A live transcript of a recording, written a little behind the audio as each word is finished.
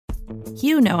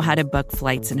You know how to book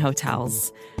flights and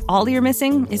hotels. All you're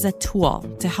missing is a tool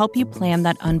to help you plan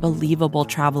that unbelievable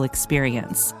travel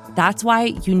experience. That's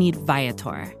why you need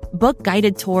Viator. Book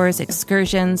guided tours,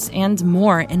 excursions, and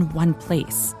more in one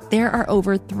place. There are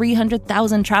over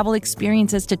 300,000 travel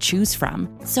experiences to choose from,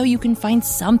 so you can find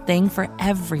something for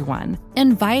everyone.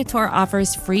 And Viator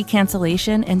offers free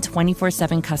cancellation and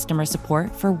 24/7 customer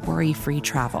support for worry-free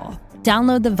travel.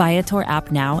 Download the Viator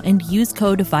app now and use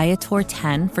code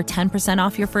Viator10 for 10%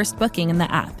 off your first booking in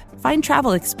the app. Find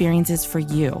travel experiences for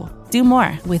you. Do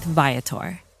more with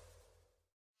Viator.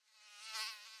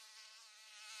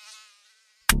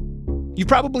 You've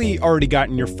probably already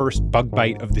gotten your first bug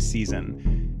bite of the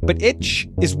season, but itch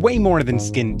is way more than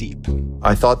skin deep.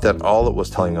 I thought that all it was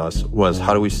telling us was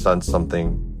how do we sense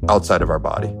something outside of our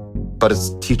body, but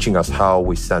it's teaching us how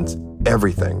we sense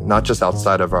everything, not just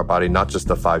outside of our body, not just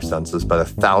the 5 senses, but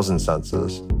 1,000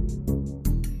 senses.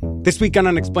 This week on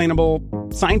Unexplainable,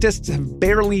 scientists have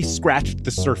barely scratched the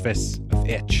surface of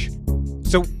itch.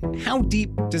 So how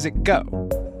deep does it go?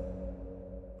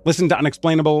 Listen to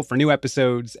Unexplainable for new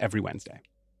episodes every Wednesday.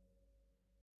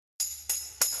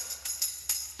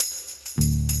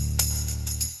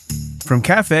 From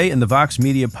Cafe and the Vox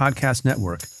Media Podcast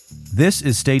Network, this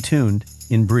is Stay Tuned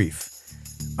in Brief.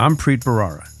 I'm Preet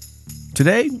Bharara.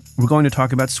 Today, we're going to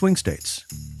talk about swing states.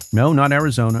 No, not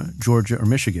Arizona, Georgia, or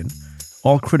Michigan,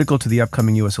 all critical to the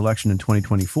upcoming U.S. election in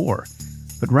 2024,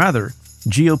 but rather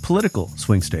geopolitical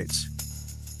swing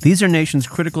states. These are nations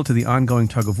critical to the ongoing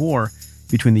tug-of-war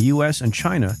between the U.S. and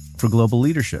China for global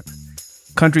leadership.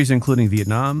 Countries including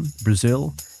Vietnam,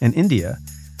 Brazil, and India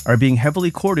are being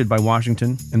heavily courted by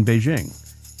Washington and Beijing.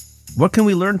 What can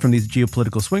we learn from these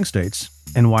geopolitical swing states,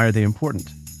 and why are they important?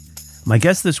 My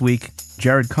guest this week,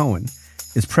 Jared Cohen,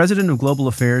 is President of Global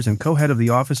Affairs and co-head of the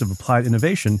Office of Applied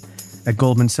Innovation at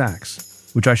Goldman Sachs,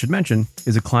 which I should mention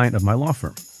is a client of my law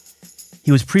firm.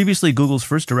 He was previously Google's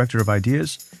first director of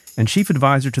ideas and chief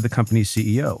advisor to the company's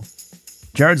CEO.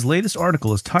 Jared's latest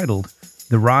article is titled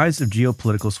The Rise of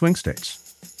Geopolitical Swing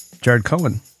States. Jared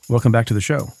Cohen, welcome back to the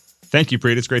show. Thank you,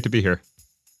 Preet. It's great to be here.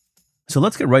 So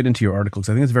let's get right into your article, because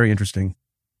I think it's very interesting.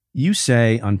 You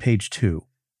say on page 2,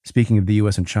 speaking of the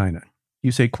U.S. and China,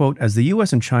 you say, quote, as the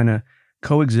U.S. and China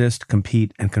coexist,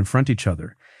 compete, and confront each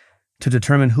other to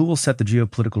determine who will set the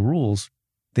geopolitical rules,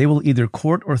 they will either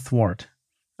court or thwart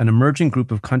an emerging group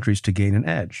of countries to gain an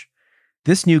edge.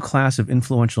 This new class of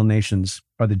influential nations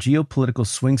are the geopolitical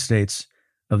swing states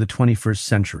of the 21st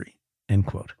century, end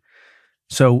quote.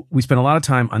 So we spent a lot of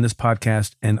time on this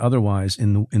podcast and otherwise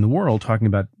in the world talking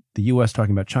about the U.S.,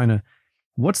 talking about China.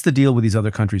 What's the deal with these other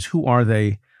countries? Who are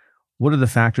they? What are the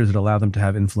factors that allow them to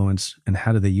have influence, and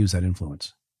how do they use that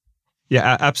influence?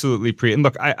 Yeah, absolutely, Preet. And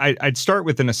look, I'd start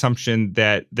with an assumption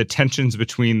that the tensions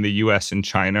between the U.S. and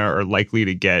China are likely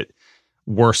to get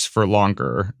worse for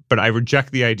longer. But I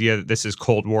reject the idea that this is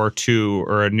Cold War II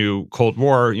or a new Cold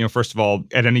War. First of all,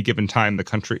 at any given time, the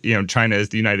country, China is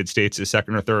the United States'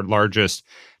 second or third largest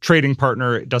trading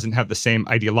partner. It doesn't have the same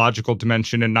ideological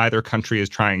dimension, and neither country is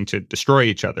trying to destroy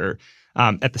each other.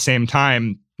 At the same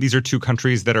time, these are two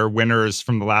countries that are winners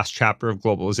from the last chapter of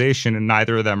globalization, and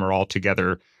neither of them are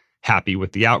altogether happy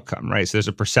with the outcome, right? So there's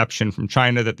a perception from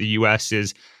China that the U.S.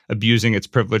 is abusing its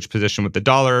privileged position with the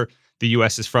dollar. The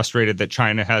U.S. is frustrated that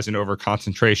China has an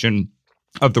overconcentration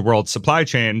of the world's supply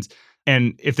chains.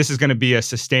 And if this is going to be a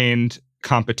sustained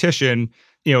competition,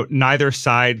 neither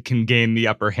side can gain the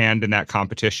upper hand in that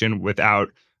competition without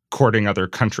courting other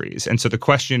countries. And so the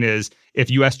question is,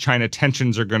 if U.S.-China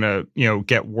tensions are going to,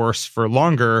 get worse for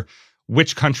longer,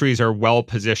 which countries are well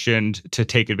positioned to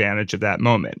take advantage of that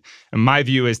moment? And my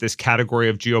view is this category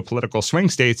of geopolitical swing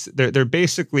states, they're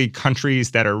basically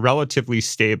countries that are relatively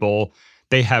stable.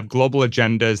 They have global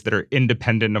agendas that are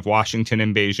independent of Washington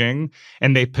and Beijing,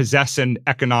 and they possess an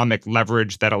economic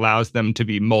leverage that allows them to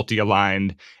be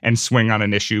multi-aligned and swing on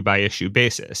an issue-by-issue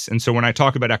basis. And so when I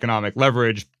talk about economic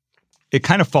leverage, it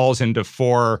kind of falls into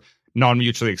 4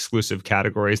 non-mutually exclusive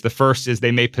categories. The first is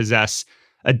they may possess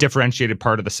a differentiated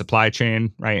part of the supply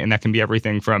chain, right? And that can be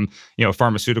everything from,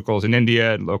 pharmaceuticals in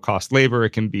India and low-cost labor.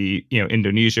 It can be,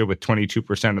 Indonesia with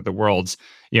 22% of the world's,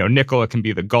 nickel. It can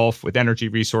be the Gulf with energy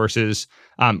resources.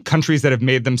 Countries that have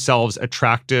made themselves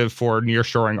attractive for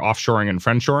nearshoring, offshoring, and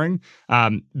friendshoring.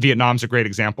 Vietnam's a great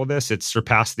example of this. It's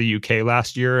surpassed the UK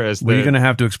last year as Well, you're going to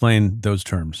have to explain those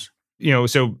terms.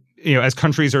 As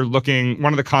countries are looking,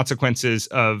 one of the consequences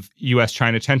of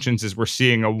U.S.-China tensions is we're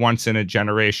seeing a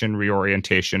once-in-a-generation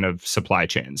reorientation of supply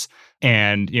chains.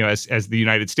 And, as the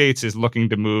United States is looking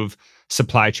to move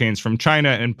supply chains from China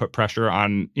and put pressure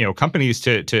on, companies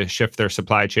to shift their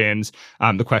supply chains,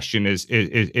 the question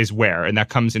is where, and that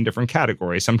comes in different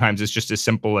categories. Sometimes it's just as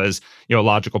simple as, a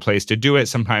logical place to do it.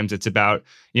 Sometimes it's about,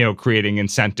 creating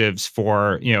incentives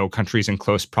for, countries in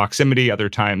close proximity. Other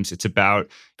times it's about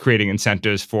creating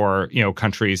incentives for,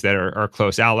 countries that are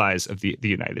close allies of the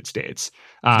United States.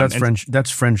 That's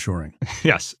friendshoring.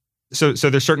 Yes. So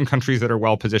there's certain countries that are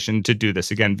well positioned to do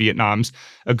this. Again, Vietnam's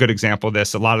a good example of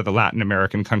this. A lot of the Latin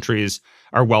American countries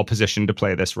are well positioned to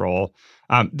play this role.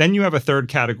 Then you have a third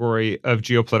category of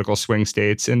geopolitical swing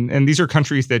states, and these are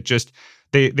countries that just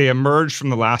they emerged from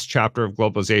the last chapter of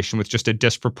globalization with just a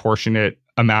disproportionate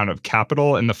amount of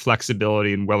capital and the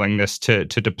flexibility and willingness to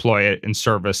deploy it in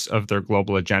service of their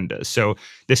global agendas. So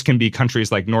this can be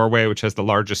countries like Norway, which has the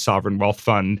largest sovereign wealth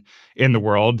fund in the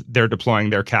world. They're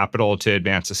deploying their capital to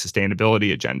advance a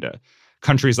sustainability agenda.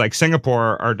 Countries like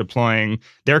Singapore are deploying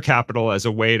their capital as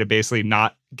a way to basically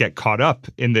not get caught up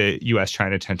in the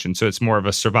US-China tension. So it's more of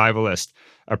a survivalist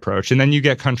approach. And then you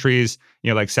get countries,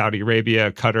 like Saudi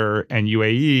Arabia, Qatar, and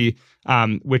UAE,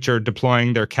 which are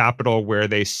deploying their capital where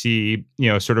they see,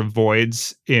 sort of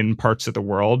voids in parts of the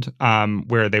world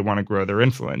where they want to grow their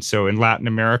influence. So in Latin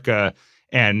America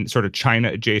and sort of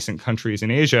China-adjacent countries in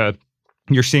Asia,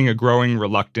 you're seeing a growing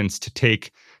reluctance to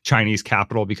take Chinese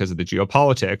capital because of the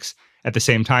geopolitics. At the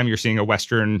same time, you're seeing a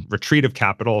Western retreat of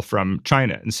capital from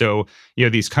China. And so,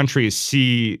 these countries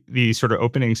see these sort of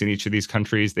openings in each of these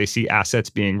countries. They see assets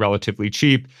being relatively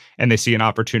cheap, and they see an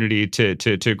opportunity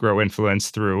to grow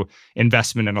influence through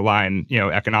investment and align,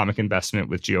 economic investment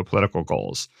with geopolitical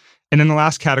goals. And then the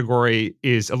last category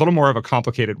is a little more of a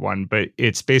complicated one, but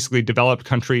it's basically developed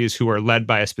countries who are led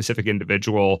by a specific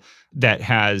individual that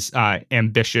has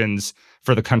ambitions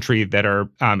for the country that are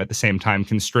at the same time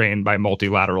constrained by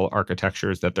multilateral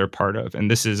architectures that they're part of.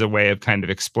 And this is a way of kind of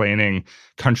explaining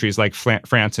countries like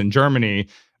France and Germany,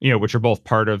 which are both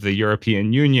part of the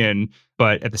European Union,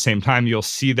 but at the same time, you'll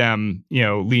see them,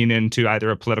 lean into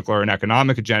either a political or an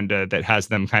economic agenda that has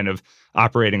them kind of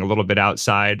operating a little bit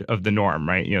outside of the norm,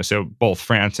 right? So both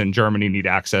France and Germany need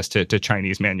access to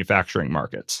Chinese manufacturing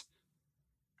markets.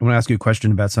 I want to ask you a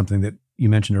question about something that you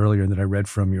mentioned earlier that I read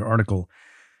from your article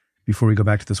before we go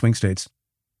back to the swing states.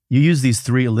 You use these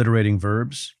three alliterating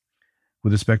verbs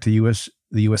with respect to the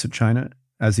U.S. and China,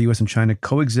 as the U.S. and China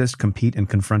coexist, compete, and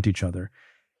confront each other.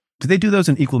 Do they do those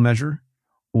in equal measure,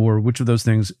 or which of those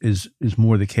things is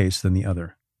more the case than the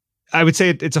other? I would say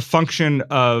it's a function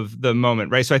of the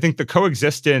moment, right? So I think the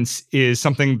coexistence is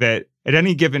something that at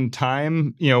any given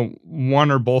time, one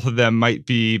or both of them might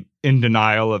be in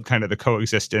denial of kind of the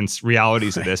coexistence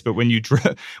realities of this. But when you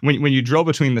when you drill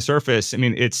between the surface, I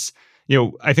mean, it's,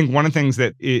 I think one of the things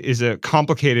that is a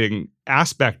complicating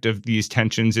aspect of these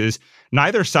tensions is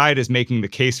neither side is making the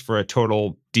case for a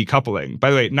total decoupling. By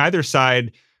the way, neither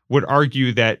side would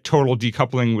argue that total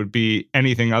decoupling would be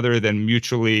anything other than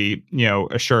mutually,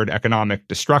 assured economic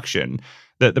destruction.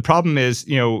 The problem is,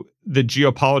 the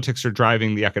geopolitics are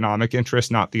driving the economic interest,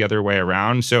 not the other way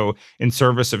around. So in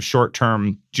service of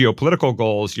short-term geopolitical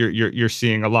goals, you're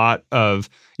seeing a lot of,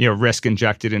 risk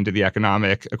injected into the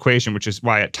economic equation, which is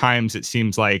why at times it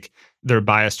seems like they're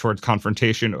biased towards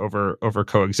confrontation over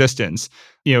coexistence.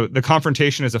 The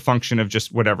confrontation is a function of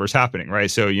just whatever's happening,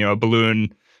 right? So, a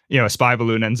balloon, a spy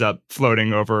balloon ends up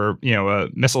floating over, a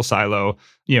missile silo,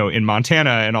 in Montana,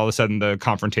 and all of a sudden the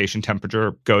confrontation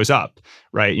temperature goes up,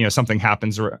 right? Something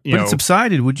happens, But it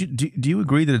subsided. Do you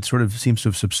agree that it sort of seems to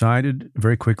have subsided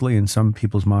very quickly in some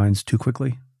people's minds, too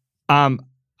quickly?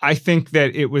 I think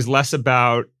that it was less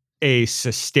about a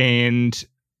sustained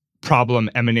problem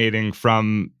emanating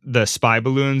from the spy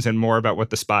balloons and more about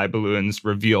what the spy balloons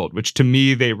revealed, which to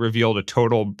me, they revealed a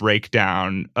total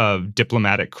breakdown of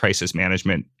diplomatic crisis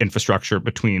management infrastructure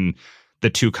between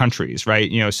the two countries,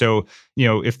 right? So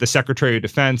if the Secretary of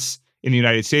Defense in the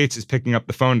United States is picking up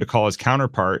the phone to call his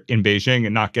counterpart in Beijing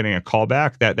and not getting a call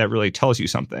back, that really tells you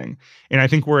something. And I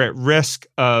think we're at risk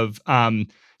of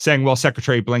saying, well,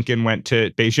 Secretary Blinken went to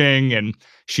Beijing and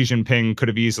Xi Jinping could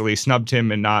have easily snubbed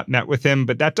him and not met with him.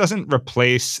 But that doesn't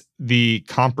replace the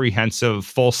comprehensive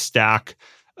full stack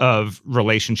of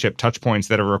relationship touch points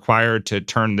that are required to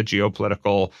turn the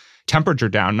geopolitical temperature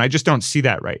down. And I just don't see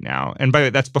that right now. And by the way,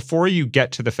 that's before you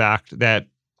get to the fact that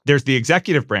there's the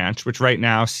executive branch, which right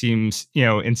now seems,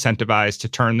 incentivized to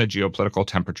turn the geopolitical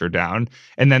temperature down.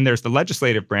 And then there's the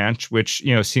legislative branch, which,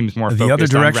 seems more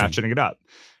focused on ratcheting it up.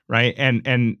 Right.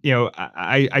 And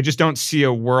I just don't see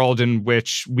a world in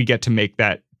which we get to make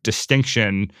that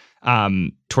distinction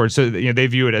towards, so they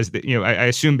view it as I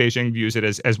assume Beijing views it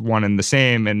as one and the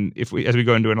same. And as we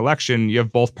go into an election, you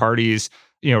have both parties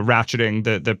ratcheting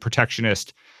the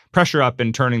protectionist pressure up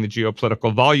and turning the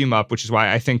geopolitical volume up, which is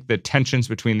why I think the tensions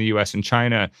between the U.S. and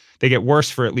China, they get worse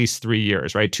for at least 3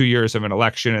 years, right? 2 years of an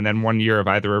election and then 1 year of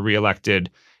either a reelected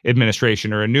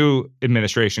administration or a new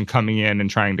administration coming in and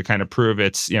trying to kind of prove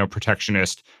its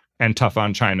protectionist and tough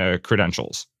on China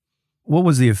credentials. What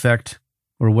was the effect,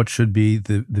 or what should be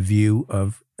the view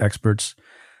of experts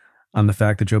on the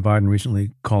fact that Joe Biden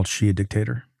recently called Xi a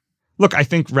dictator? Look, I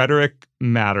think rhetoric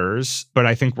matters, but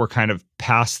I think we're kind of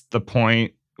past the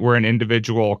point where an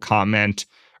individual comment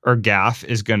or gaffe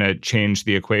is going to change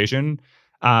the equation.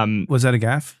 Was that a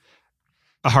gaffe?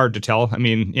 Hard to tell. I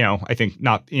mean, I think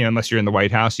not, unless you're in the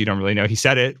White House, you don't really know. He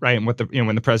said it, right? And what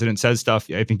when the president says stuff,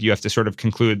 I think you have to sort of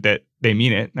conclude that they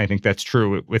mean it. And I think that's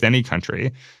true with any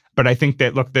country. But I think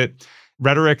that, look, that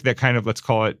rhetoric that kind of, let's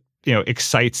call it,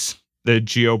 excites the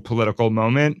geopolitical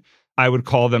moment, I would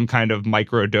call them kind of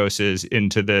micro doses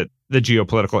into the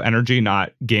geopolitical energy,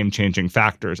 not game-changing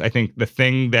factors. I think the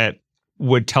thing that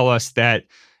would tell us that,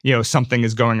 something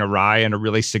is going awry in a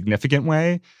really significant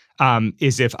way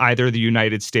is if either the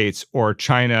United States or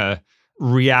China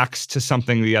reacts to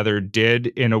something the other did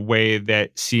in a way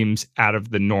that seems out of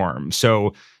the norm.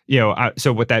 So,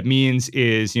 so what that means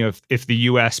is, if the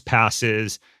U.S.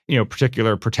 passes,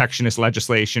 particular protectionist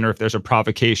legislation, or if there's a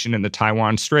provocation in the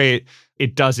Taiwan Strait,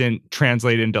 it doesn't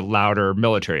translate into louder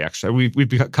military exercise. We've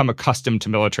become accustomed to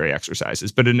military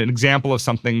exercises. But an example of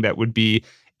something that would be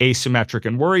asymmetric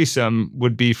and worrisome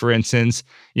would be, for instance,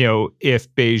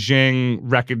 if Beijing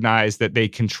recognized that they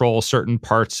control certain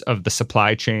parts of the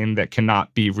supply chain that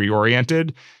cannot be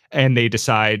reoriented, and they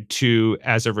decide to,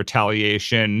 as a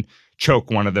retaliation,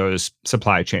 choke one of those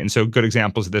supply chains. So good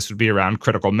examples of this would be around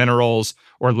critical minerals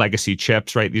or legacy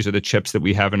chips, right? These are the chips that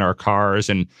we have in our cars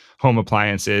and home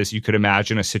appliances. You could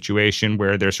imagine a situation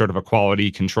where there's sort of a quality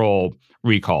control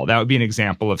recall. That would be an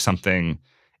example of something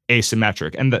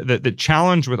asymmetric. And the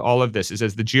challenge with all of this is,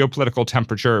 as the geopolitical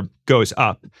temperature goes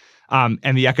up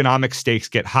and the economic stakes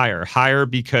get higher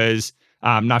because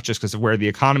not just because of where the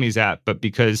economy's at, but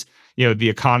because the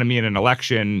economy in an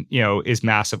election is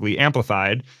massively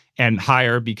amplified, and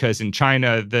higher because in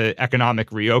China the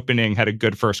economic reopening had a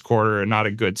good first quarter and not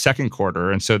a good second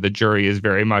quarter, and so the jury is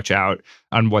very much out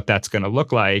on what that's going to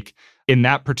look like. In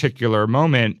that particular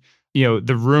moment,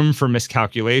 the room for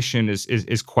miscalculation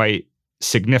is quite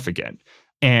significant.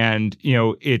 And,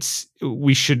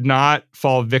 we should not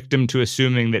fall victim to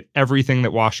assuming that everything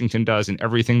that Washington does and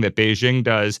everything that Beijing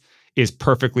does is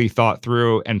perfectly thought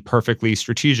through and perfectly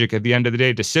strategic. At the end of the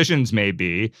day, decisions may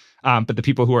be, but the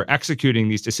people who are executing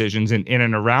these decisions and in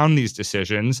and around these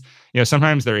decisions,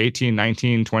 sometimes they're 18,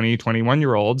 19, 20,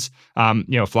 21-year-olds,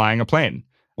 flying a plane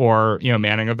or,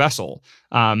 manning a vessel.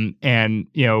 And,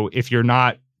 if you're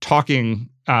not talking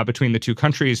between the two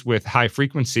countries with high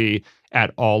frequency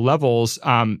at all levels,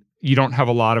 you don't have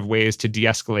a lot of ways to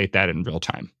de-escalate that in real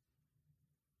time.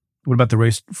 What about the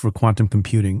race for quantum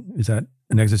computing? Is that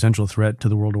an existential threat to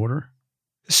the world order?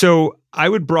 So I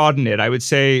would broaden it. I would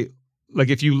say,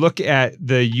 if you look at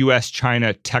the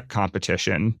US-China tech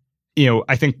competition,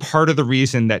 I think part of the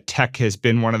reason that tech has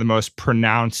been one of the most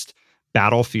pronounced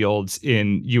battlefields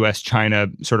in US-China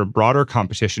sort of broader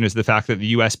competition is the fact that the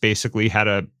US basically had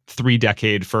a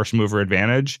 3-decade first mover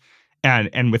advantage.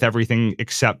 And with everything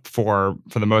except for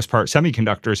the most part,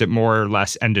 semiconductors, it more or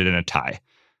less ended in a tie.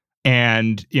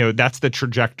 And, that's the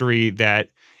trajectory that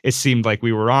it seemed like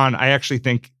we were on. I actually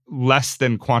think less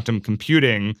than quantum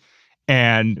computing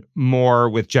and more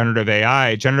with generative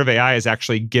AI. Generative AI has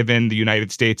actually given the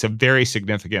United States a very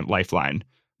significant lifeline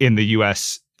in the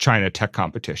US-China tech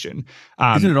competition.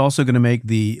 Isn't it also going to make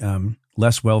the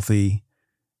less wealthy,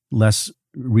 less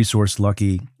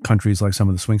resource-lucky countries like some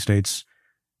of the swing states,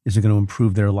 is it going to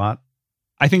improve their lot?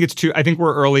 I think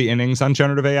we're early innings on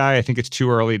generative AI. I think it's too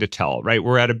early to tell, right?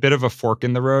 We're at a bit of a fork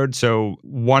in the road. So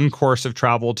one course of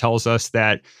travel tells us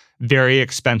that very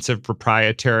expensive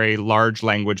proprietary large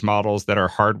language models that are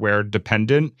hardware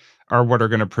dependent are what are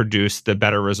going to produce the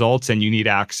better results. And you need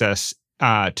access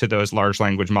to those large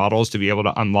language models to be able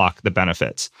to unlock the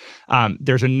benefits.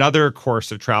 There's another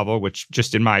course of travel, which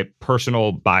just in my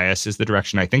personal bias is the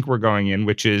direction I think we're going in,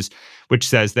 which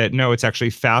says that no, it's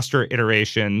actually faster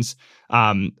iterations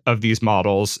of these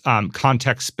models,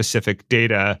 context-specific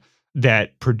data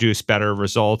that produce better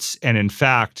results. And in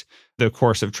fact, the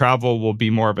course of travel will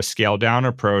be more of a scale-down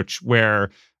approach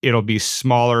where it'll be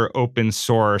smaller open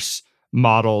source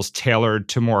models tailored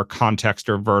to more context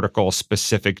or vertical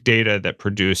specific data that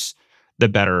produce the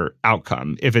better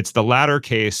outcome. If it's the latter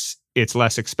case, it's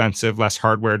less expensive, less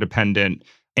hardware dependent,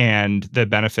 and the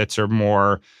benefits are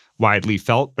more widely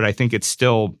felt. But I think it's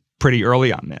still pretty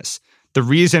early on this. The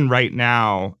reason right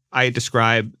now I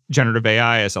describe generative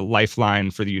AI as a lifeline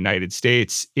for the United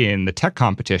States in the tech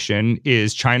competition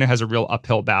is China has a real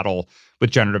uphill battle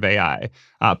with generative AI.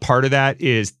 Part of that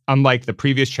is, unlike the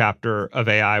previous chapter of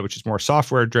AI, which is more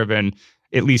software driven,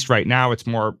 at least right now, it's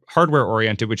more hardware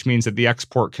oriented, which means that the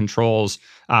export controls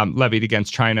levied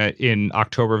against China in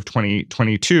October of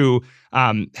 2022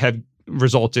 have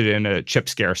resulted in a chip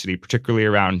scarcity, particularly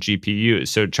around GPUs.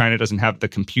 So China doesn't have the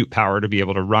compute power to be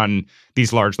able to run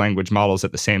these large language models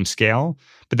at the same scale.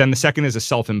 But then the second is a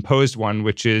self-imposed one,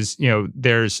 which is,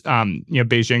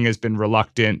 Beijing has been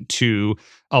reluctant to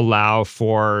allow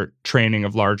for training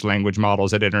of large language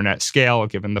models at internet scale,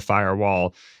 given the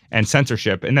firewall and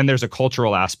censorship. And then there's a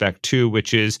cultural aspect too,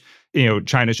 which is,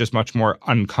 China's just much more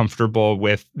uncomfortable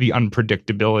with the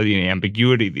unpredictability and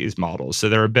ambiguity of these models. So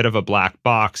they're a bit of a black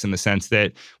box in the sense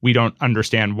that we don't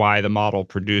understand why the model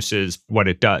produces what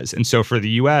it does. And so for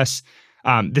the US,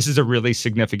 this is a really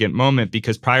significant moment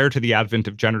because prior to the advent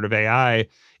of generative AI,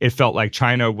 it felt like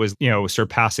China was,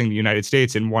 surpassing the United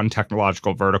States in one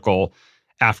technological vertical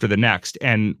after the next.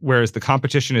 And whereas the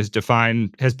competition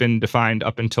has been defined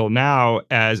up until now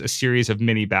as a series of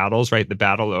mini battles, right? The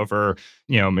battle over,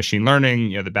 machine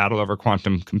learning, the battle over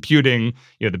quantum computing,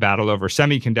 the battle over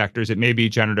semiconductors. It may be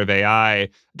generative AI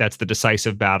that's the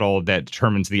decisive battle that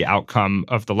determines the outcome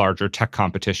of the larger tech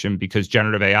competition, because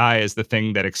generative AI is the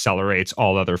thing that accelerates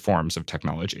all other forms of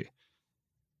technology.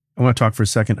 I want to talk for a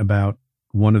second about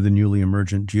one of the newly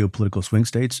emergent geopolitical swing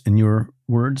states, in your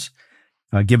words.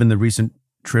 Given the recent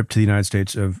trip to the United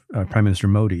States of Prime Minister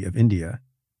Modi of India,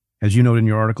 as you noted in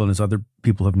your article and as other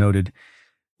people have noted,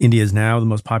 India is now the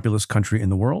most populous country in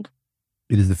the world.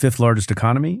 It is the fifth largest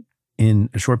economy. In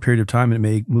a short period of time, it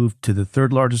may move to the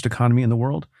third largest economy in the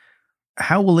world.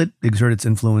 How will it exert its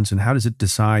influence, and how does it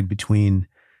decide between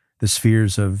the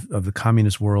spheres of the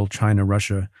communist world, China,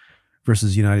 Russia,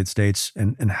 versus the United States?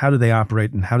 And how do they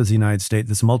operate, and how does the United States,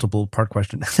 this is a multiple part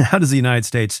question, how does the United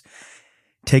States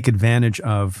take advantage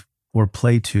of or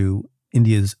play to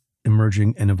India's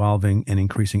emerging and evolving and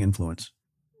increasing influence?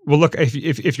 Well, look,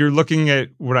 if you're looking at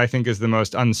what I think is the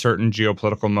most uncertain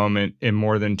geopolitical moment in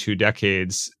more than 2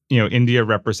 decades, India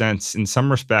represents, in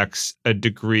some respects, a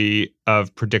degree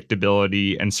of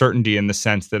predictability and certainty, in the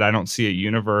sense that I don't see a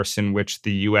universe in which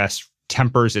the U.S.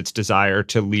 tempers its desire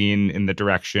to lean in the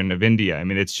direction of India. I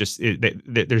mean, it's just,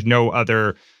 there's no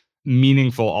other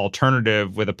meaningful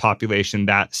alternative with a population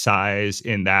that size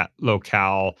in that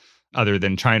locale other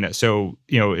than China. So,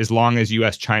 as long as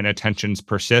U.S.-China tensions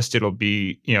persist, it'll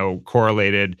be,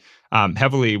 correlated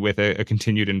heavily with a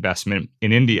continued investment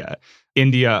in India.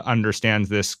 India understands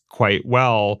this quite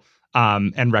well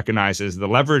and recognizes the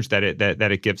leverage that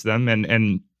it gives them,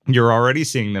 and you're already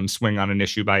seeing them swing on an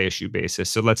issue by issue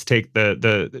basis. So let's take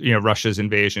the Russia's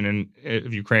invasion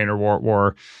of Ukraine, or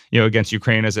war against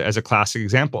Ukraine as a classic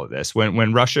example of this.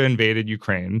 When Russia invaded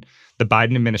Ukraine, the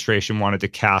Biden administration wanted to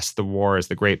cast the war as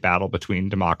the great battle between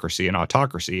democracy and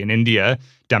autocracy. And India,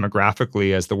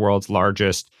 demographically, as the world's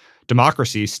largest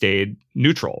democracy, stayed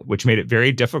neutral, which made it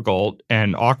very difficult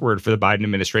and awkward for the Biden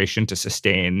administration to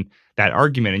sustain that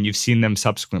argument. And you've seen them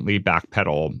subsequently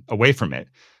backpedal away from it.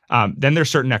 Then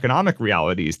there's certain economic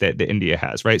realities that India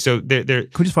has, right? So Could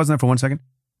we just pause on that for 1 second?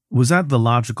 Was that the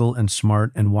logical and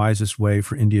smart and wisest way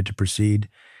for India to proceed,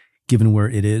 given where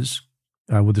it is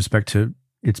with respect to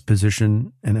its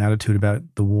position and attitude about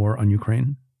the war on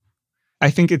Ukraine?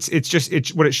 I think it's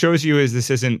what it shows you is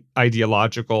this isn't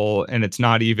ideological, and it's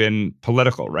not even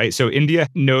political, right? So India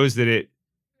knows that it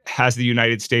has the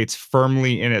United States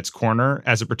firmly in its corner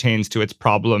as it pertains to its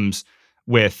problems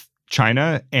with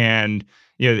China, and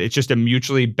it's just a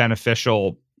mutually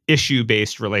beneficial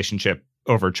issue-based relationship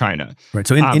over China. Right.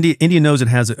 So India knows it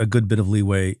has a good bit of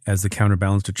leeway as the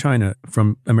counterbalance to China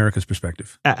from America's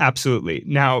perspective. Absolutely.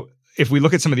 Now, if we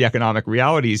look at some of the economic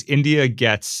realities, India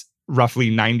gets roughly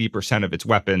 90% of its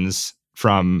weapons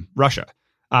from Russia,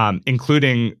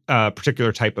 including a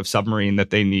particular type of submarine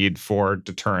that they need for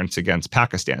deterrence against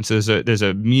Pakistan. So there's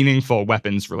a meaningful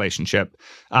weapons relationship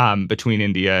between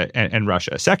India and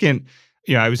Russia. Second,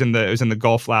 I was in the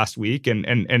Gulf last week, and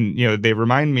they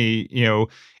remind me,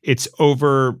 it's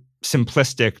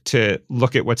oversimplistic to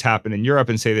look at what's happened in Europe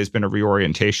and say there's been a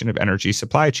reorientation of energy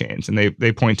supply chains. And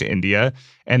they point to India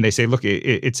and they say, look,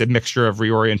 it's a mixture of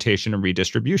reorientation and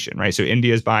redistribution, right? So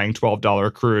India is buying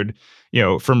 $12 crude,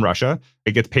 from Russia.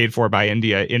 It gets paid for by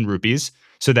India in rupees.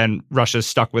 So then Russia's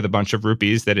stuck with a bunch of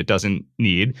rupees that it doesn't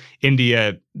need.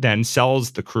 India then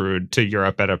sells the crude to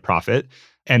Europe at a profit.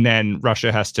 And then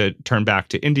Russia has to turn back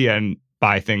to India and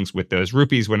buy things with those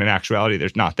rupees when in actuality,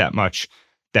 there's not that much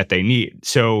that they need.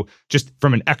 So just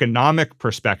from an economic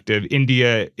perspective,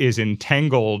 India is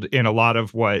entangled in a lot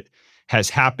of what has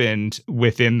happened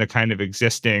within the kind of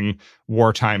existing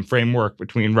wartime framework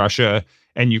between Russia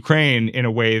and Ukraine in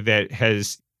a way that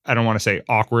has, I don't want to say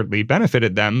awkwardly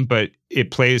benefited them, but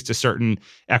it plays to certain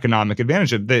economic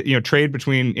advantage. The trade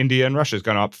between India and Russia has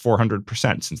gone up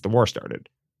 400% since the war started.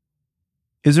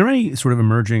 Is there any sort of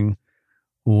emerging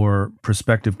or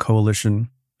prospective coalition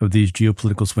of these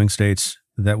geopolitical swing states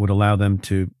that would allow them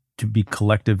to be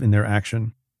collective in their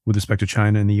action with respect to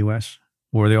China and the U.S.?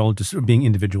 Or are they all just being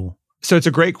individual? So it's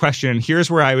a great question.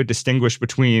 Here's where I would distinguish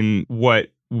between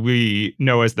what we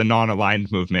know as the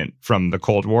non-aligned movement from the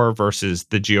Cold War versus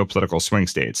the geopolitical swing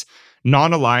states.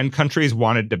 Non-aligned countries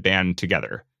wanted to band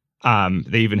together.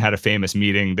 They even had a famous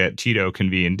meeting that Tito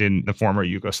convened in the former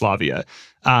Yugoslavia.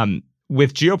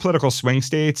 With geopolitical swing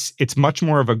states, it's much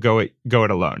more of a go it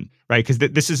alone, right? Because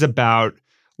this is about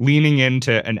leaning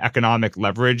into an economic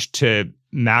leverage to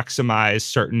maximize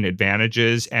certain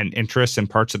advantages and interests in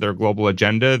parts of their global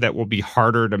agenda that will be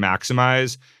harder to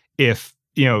maximize if,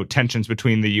 tensions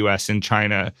between the US and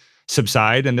China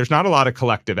subside. And there's not a lot of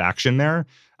collective action there.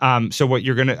 So what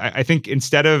I think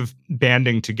instead of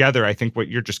banding together, I think what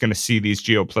you're just going to see these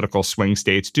geopolitical swing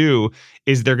states do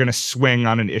is they're going to swing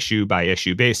on an issue by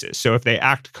issue basis. So if they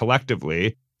act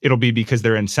collectively, it'll be because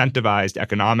they're incentivized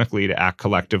economically to act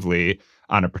collectively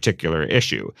on a particular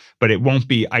issue, but it won't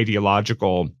be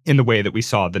ideological in the way that we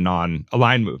saw the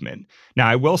non-aligned movement. Now,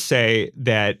 I will say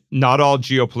that not all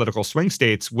geopolitical swing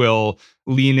states will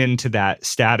lean into that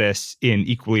status in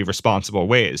equally responsible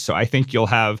ways. So I think you'll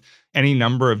have any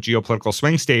number of geopolitical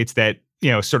swing states that,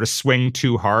 sort of swing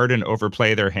too hard and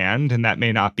overplay their hand, and that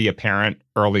may not be apparent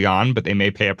early on, but they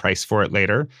may pay a price for it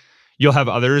later. You'll have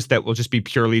others that will just be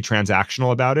purely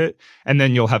transactional about it. And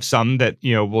then you'll have some that,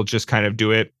 will just kind of do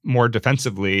it more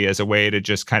defensively as a way to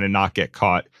just kind of not get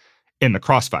caught in the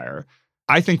crossfire.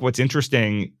 I think what's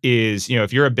interesting is,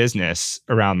 if you're a business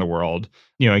around the world,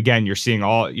 again, you're seeing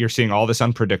all this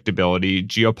unpredictability.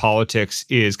 Geopolitics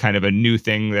is kind of a new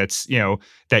thing that's,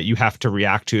 that you have to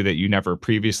react to that you never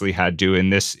previously had to in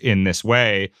this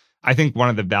way. I think one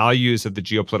of the values of the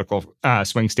geopolitical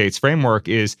swing states framework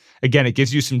is, again, it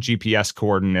gives you some GPS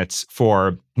coordinates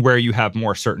for where you have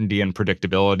more certainty and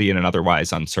predictability in an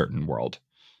otherwise uncertain world.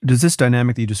 Does this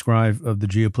dynamic that you describe of the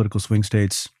geopolitical swing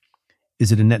states,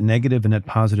 is it a net negative, a net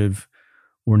positive,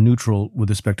 or neutral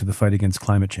with respect to the fight against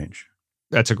climate change?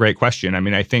 That's a great question. I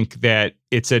mean, I think that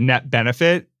it's a net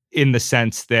benefit in the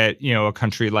sense that, a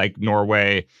country like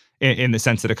Norway,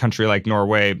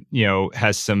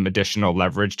 has some additional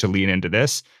leverage to lean into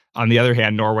this. On the other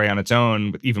hand, Norway on its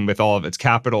own, even with all of its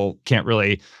capital, can't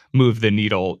really move the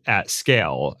needle at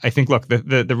scale. I think, look,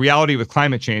 the reality with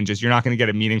climate change is you're not going to get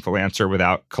a meaningful answer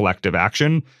without collective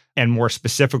action. And more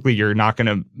specifically, you're not going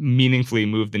to meaningfully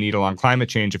move the needle on climate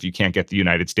change if you can't get the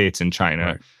United States and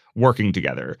China working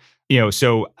together.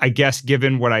 So I guess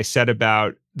given what I said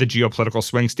about the geopolitical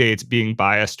swing states being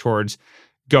biased towards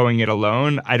going it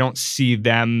alone, I don't see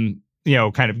them,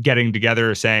 kind of getting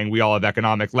together saying we all have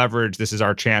economic leverage. This is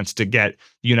our chance to get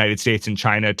the United States and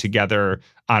China together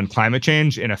on climate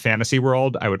change. In a fantasy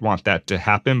world, I would want that to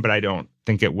happen, but I don't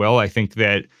think it will. I think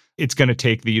that it's going to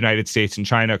take the United States and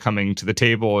China coming to the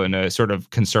table in a sort of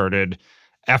concerted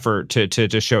effort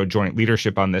to show joint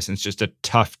leadership on this. And it's just a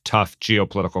tough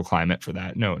geopolitical climate for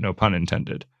that. No pun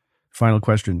intended. Final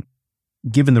question.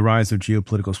 Given the rise of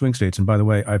geopolitical swing states, and by the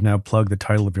way, I've now plugged the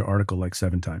title of your article like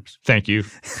 7 times. Thank you,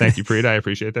 Preet. I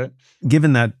appreciate that.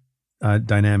 Given that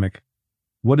dynamic,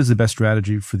 what is the best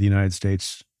strategy for the United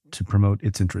States to promote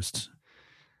its interests?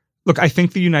 Look, I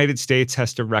think the United States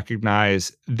has to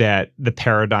recognize that the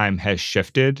paradigm has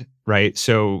shifted, right?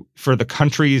 So for the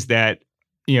countries that,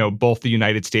 both the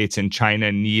United States and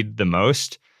China need the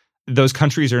most, those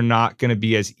countries are not going to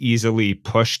be as easily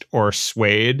pushed or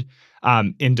swayed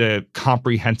into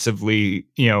comprehensively,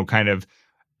 kind of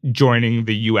joining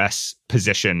the U.S.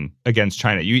 position against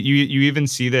China. You even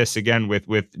see this again with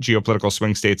geopolitical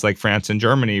swing states like France and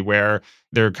Germany, where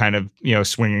they're kind of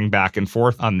swinging back and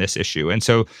forth on this issue. And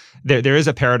so there is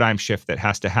a paradigm shift that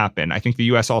has to happen. I think the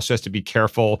U.S. also has to be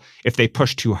careful. If they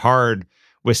push too hard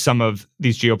with some of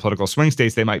these geopolitical swing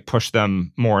states, they might push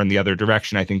them more in the other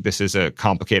direction. I think this is a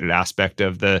complicated aspect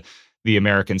of the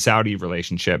American-Saudi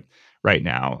relationship right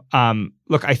now.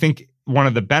 Look, I think one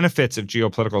of the benefits of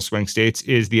geopolitical swing states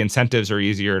is the incentives are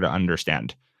easier to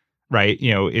understand, right?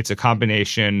 It's a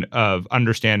combination of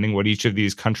understanding what each of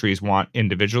these countries want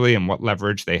individually and what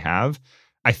leverage they have.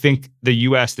 I think the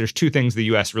U.S., there's 2 things the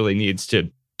U.S. really needs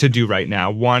to to do right now.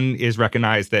 One is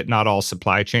recognize that not all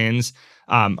supply chains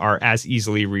are as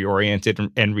easily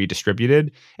reoriented and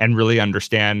redistributed, and really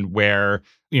understand where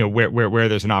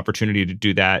there's an opportunity to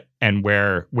do that and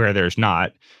where there's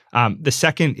not. The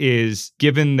second is,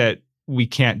 given that we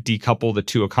can't decouple the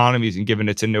two economies, and given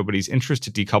it's in nobody's interest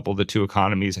to decouple the two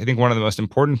economies, I think one of the most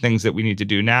important things that we need to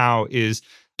do now is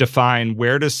define,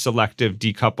 where does selective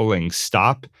decoupling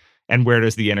stop and where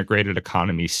does the integrated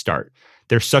economy start?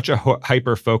 There's such a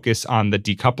hyper focus on the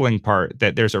decoupling part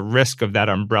that there's a risk of that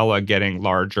umbrella getting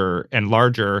larger and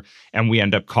larger, and we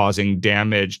end up causing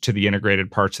damage to the integrated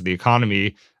parts of the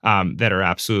economy that are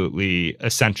absolutely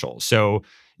essential. So,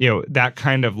 that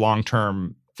kind of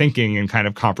long-term thinking and kind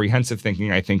of comprehensive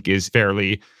thinking, I think, is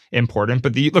fairly important.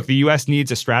 But the U.S.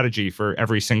 needs a strategy for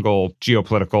every single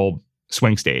geopolitical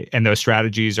swing state, and those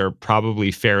strategies are probably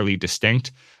fairly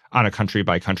distinct on a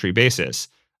country-by-country basis.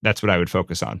 That's what I would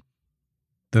focus on.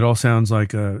 That all sounds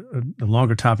like a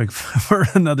longer topic for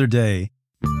another day.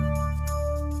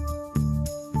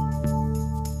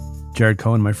 Jared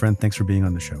Cohen, my friend, thanks for being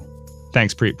on the show.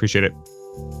 Thanks, Preet. Appreciate it.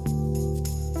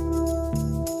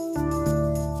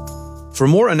 For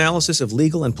more analysis of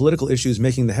legal and political issues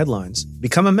making the headlines,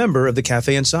 become a member of the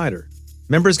Cafe Insider.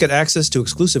 Members get access to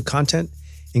exclusive content,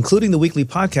 including the weekly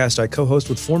podcast I co-host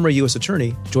with former U.S.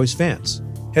 Attorney Joyce Vance.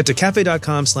 Head to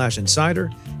cafe.com/insider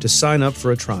to sign up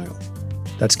for a trial.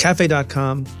 That's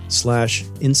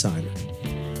cafe.com/insider.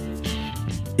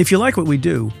 If you like what we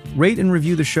do, rate and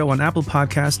review the show on Apple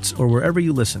Podcasts or wherever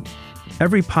you listen.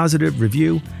 Every positive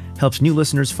review helps new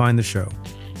listeners find the show.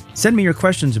 Send me your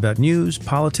questions about news,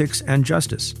 politics, and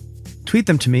justice. Tweet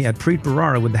them to me at Preet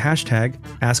Bharara with the hashtag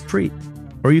AskPreet.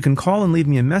 Or you can call and leave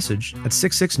me a message at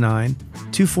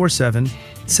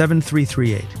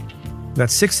 669-247-7338.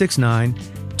 That's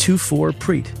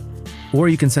 669-24-PREET. Or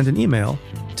you can send an email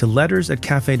to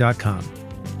letters@cafe.com.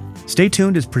 Stay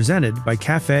Tuned is presented by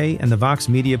Cafe and the Vox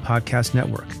Media Podcast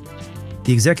Network.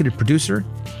 The executive producer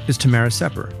is Tamara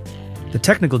Sepper. The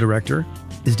technical director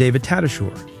is David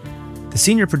Tadashore. The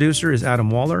senior producer is Adam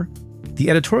Waller. The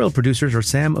editorial producers are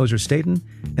Sam Ozer-Staten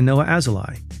and Noah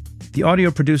Azulai. The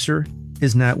audio producer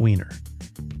is Nat Weiner.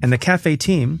 And the Cafe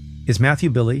team is Matthew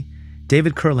Billy,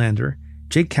 David Kurlander,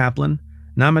 Jake Kaplan,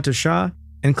 Namita Shah,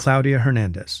 and Claudia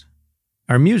Hernandez.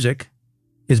 Our music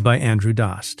is by Andrew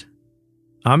Dost.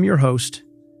 I'm your host,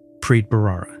 Preet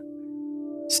Bharara.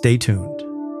 Stay tuned.